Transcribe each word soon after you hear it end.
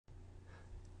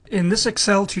In this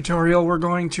Excel tutorial, we're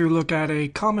going to look at a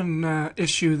common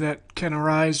issue that can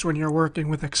arise when you're working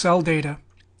with Excel data.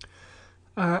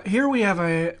 Here we have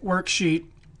a worksheet,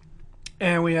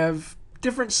 and we have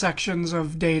different sections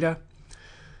of data.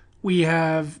 We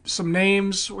have some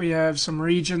names, we have some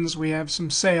regions, we have some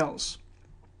sales.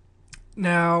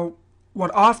 Now,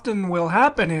 what often will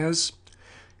happen is,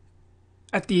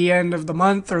 at the end of the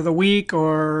month or the week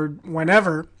or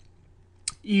whenever,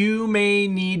 you may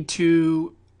need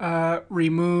to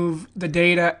remove the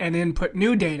data and input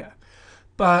new data.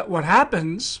 But what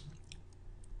happens,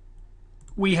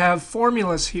 we have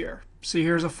formulas here. See,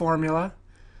 here's a formula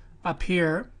up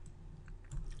here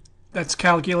that's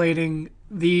calculating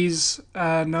these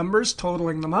numbers,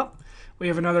 totaling them up. We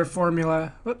have another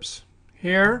formula,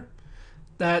 here,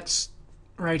 that's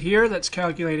right here, that's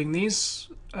calculating these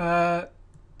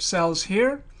cells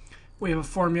here. We have a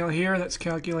formula here that's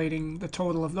calculating the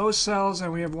total of those cells,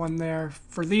 and we have one there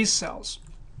for these cells.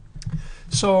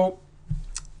 So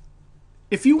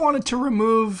if you wanted to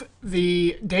remove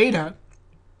the data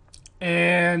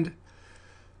and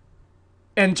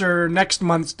enter next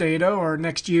month's data or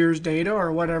next year's data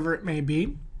or whatever it may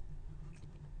be,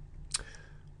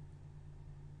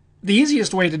 the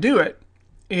easiest way to do it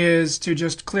is to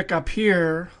just click up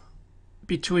here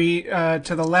between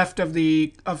to the left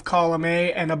of column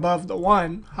A and above the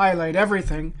 1, highlight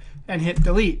everything and hit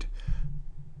delete.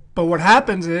 But what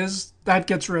happens is that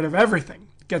gets rid of everything.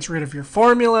 Gets rid of your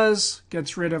formulas,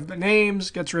 gets rid of the names,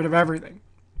 gets rid of everything.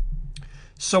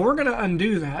 So we're going to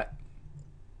undo that.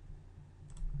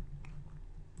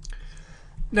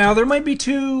 Now there might be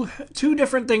two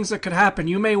different things that could happen.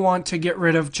 You may want to get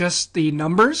rid of just the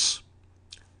numbers,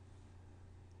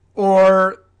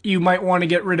 or you might want to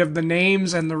get rid of the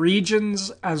names and the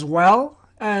regions as well.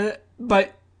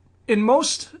 But in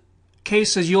most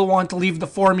cases, you'll want to leave the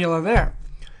formula there,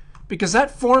 because that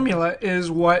formula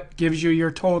is what gives you your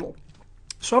total.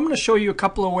 So I'm going to show you a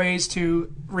couple of ways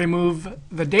to remove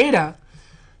the data,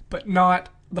 but not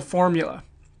the formula.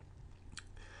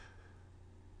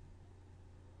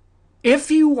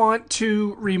 If you want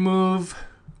to remove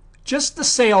just the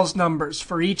sales numbers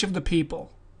for each of the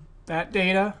people, that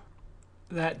data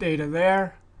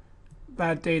there,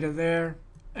 that data there,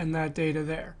 and that data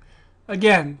there.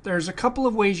 Again, there's a couple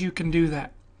of ways you can do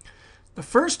that. The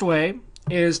first way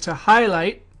is to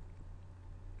highlight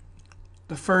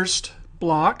the first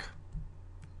block,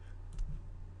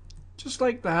 just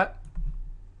like that.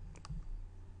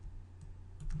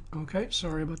 Okay,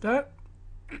 sorry about that.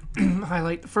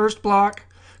 Highlight the first block.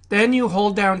 Then you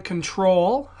hold down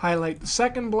Control, highlight the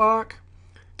second block,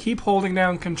 keep holding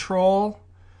down Control,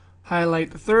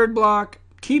 highlight the third block,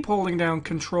 keep holding down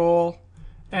Control,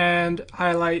 and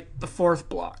highlight the fourth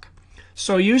block.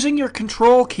 So using your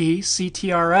Control key,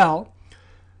 CTRL,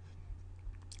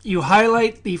 you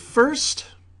highlight the first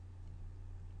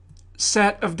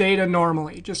set of data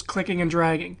normally, just clicking and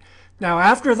dragging. Now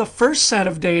after the first set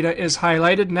of data is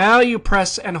highlighted, now you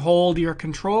press and hold your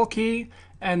Control key,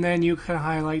 and then you can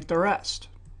highlight the rest.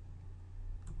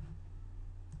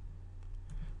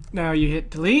 Now you hit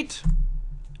delete,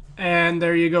 and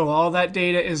there you go. All that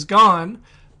data is gone,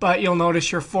 but you'll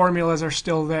notice your formulas are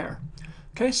still there.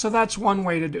 Okay, so that's one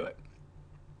way to do it.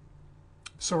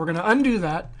 So we're going to undo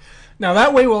that. Now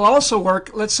that way will also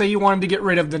work. Let's say you wanted to get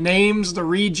rid of the names, the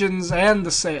regions, and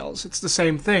the sales. It's the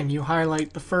same thing. You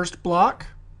highlight the first block.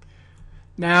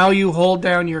 Now you hold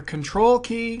down your Control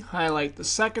key, highlight the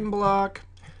second block,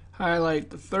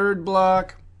 highlight the third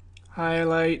block,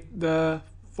 highlight the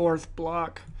fourth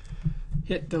block,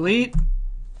 hit delete,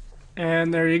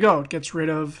 and there you go. It gets rid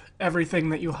of everything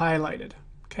that you highlighted.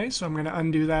 Okay, so I'm going to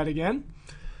undo that again.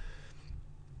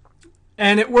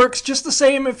 And it works just the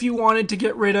same if you wanted to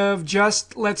get rid of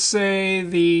just, let's say,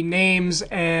 the names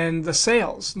and the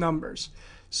sales numbers.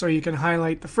 So you can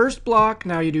highlight the first block.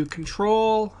 Now you do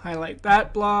Control, highlight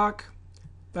that block,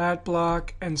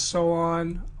 and so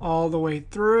on all the way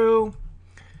through.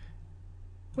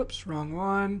 Whoops, wrong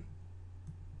one.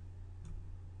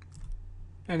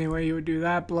 Anyway, you would do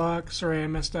that block. Sorry, I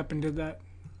messed up and did the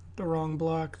wrong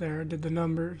block there. I did the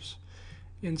numbers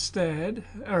instead,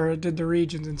 or I did the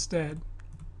regions instead.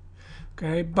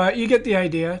 Okay, but you get the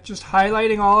idea. Just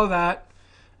highlighting all of that,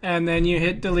 and then you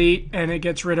hit delete, and it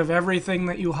gets rid of everything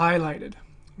that you highlighted.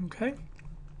 Okay.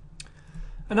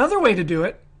 Another way to do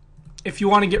it, if you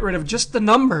want to get rid of just the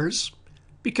numbers,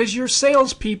 because your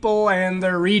salespeople and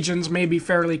their regions may be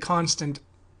fairly constant.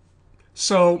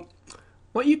 So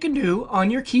what you can do on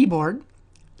your keyboard,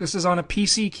 this is on a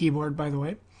PC keyboard, by the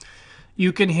way,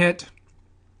 you can hit,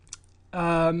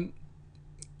 without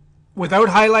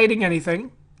highlighting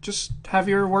anything, just have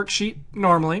your worksheet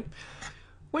normally.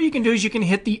 what you can do is you can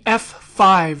hit the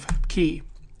F5 key,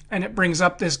 and it brings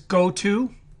up this Go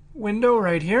To window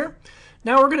right here.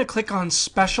 Now we're going to click on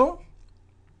Special,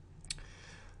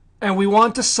 and we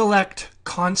want to select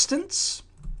Constants,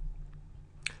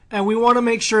 and we want to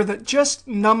make sure that just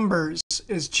Numbers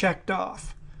is checked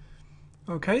off.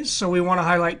 Okay, so we want to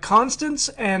highlight Constants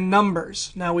and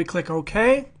Numbers. Now we click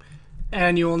OK,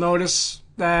 and you will notice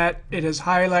that it is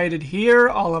highlighted here,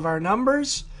 all of our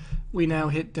numbers. We now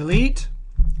hit Delete,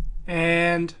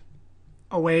 and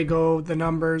away go the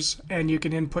numbers, and you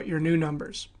can input your new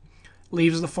numbers.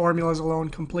 Leaves the formulas alone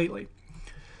completely.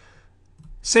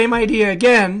 Same idea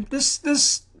again.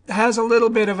 This has a little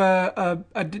bit of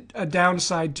a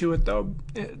downside to it, though.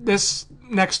 This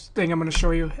next thing I'm going to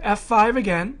show you, F5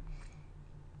 again,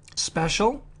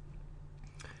 Special,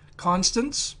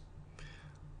 Constants,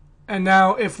 and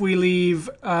now if we leave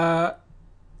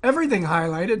everything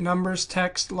highlighted, numbers,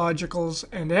 text, logicals,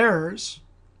 and errors,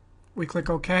 we click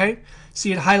OK.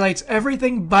 See, it highlights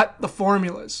everything but the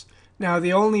formulas. Now,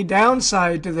 the only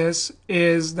downside to this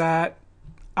is that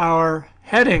our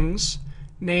headings,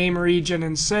 name, region,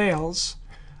 and sales,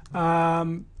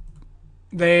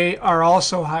 they are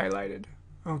also highlighted.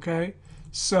 Okay,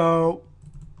 so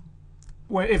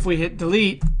if we hit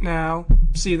delete now,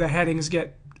 see the headings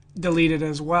get deleted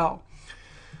as well.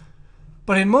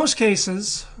 But in most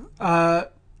cases,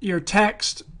 your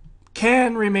text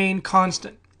can remain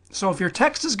constant. So if your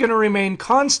text is going to remain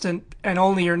constant and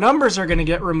only your numbers are going to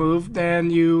get removed, then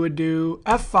you would do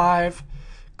F5,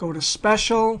 go to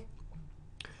Special,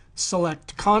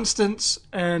 select Constants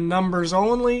and Numbers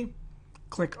Only,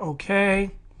 click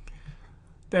OK.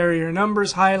 There are your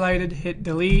numbers highlighted, hit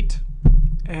Delete,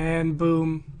 and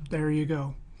boom, there you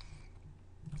go.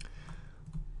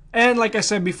 And like I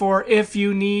said before, if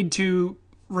you need to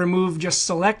remove just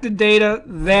selected data,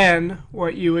 then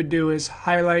what you would do is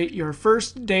highlight your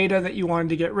first data that you wanted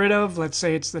to get rid of. Let's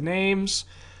say it's the names.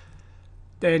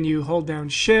 Then you hold down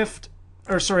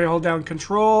hold down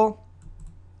Control.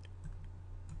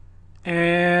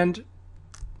 And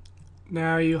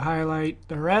now you highlight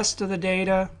the rest of the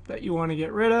data that you want to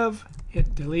get rid of,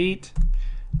 hit Delete,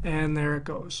 and there it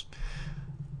goes.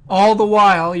 All the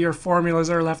while, your formulas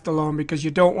are left alone because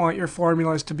you don't want your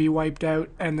formulas to be wiped out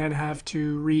and then have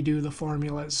to redo the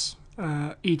formulas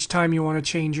each time you want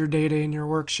to change your data in your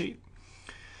worksheet.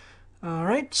 All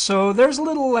right, so there's a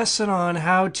little lesson on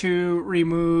how to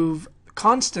remove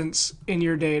constants in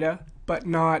your data, but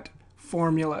not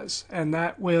formulas. And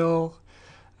that will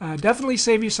definitely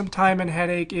save you some time and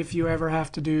headache if you ever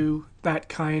have to do that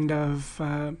kind of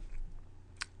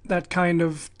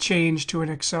change to an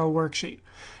Excel worksheet.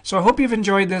 So I hope you've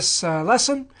enjoyed this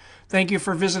lesson. Thank you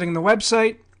for visiting the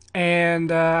website,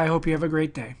 and I hope you have a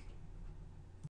great day.